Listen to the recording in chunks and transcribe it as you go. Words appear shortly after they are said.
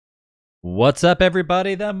What's up,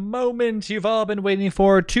 everybody? The moment you've all been waiting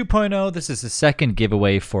for, 2.0. This is the second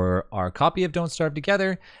giveaway for our copy of Don't Starve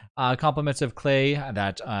Together. Compliments of Klei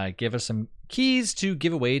that give us some keys to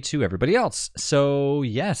give away to everybody else. So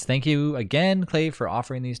yes, thank you again, Klei, for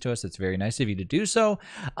offering these to us. It's very nice of you to do so.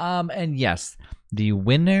 And yes, the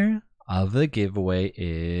winner of the giveaway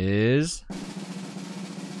is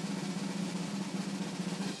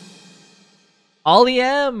Ollie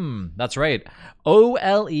M. That's right.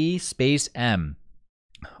 OLE space M.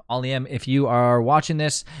 Ollie M, if you are watching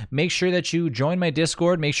this, make sure that you join my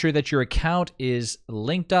Discord. Make sure that your account is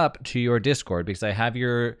linked up to your Discord because I have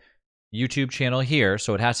your YouTube channel here,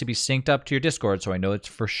 so it has to be synced up to your Discord so I know it's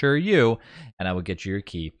for sure you, and I will get you your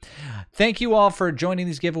key. Thank you all for joining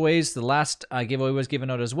these giveaways. The last giveaway was given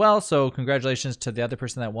out as well, so congratulations to the other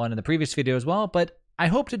person that won in the previous video as well, but I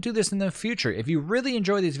hope to do this in the future. If you really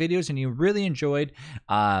enjoy these videos and you really enjoyed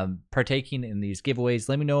partaking in these giveaways,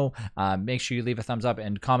 let me know. Make sure you leave a thumbs up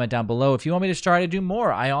and comment down below if you want me to try to do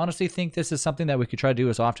more. I honestly think this is something that we could try to do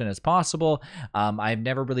as often as possible. I've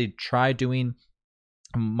never really tried doing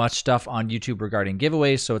much stuff on YouTube regarding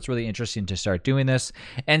giveaways, so it's really interesting to start doing this.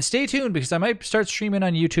 And stay tuned because I might start streaming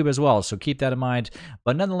on YouTube as well, so keep that in mind.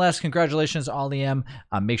 But nonetheless, congratulations, Ollie M.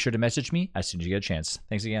 Make sure to message me as soon as you get a chance.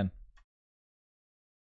 Thanks again.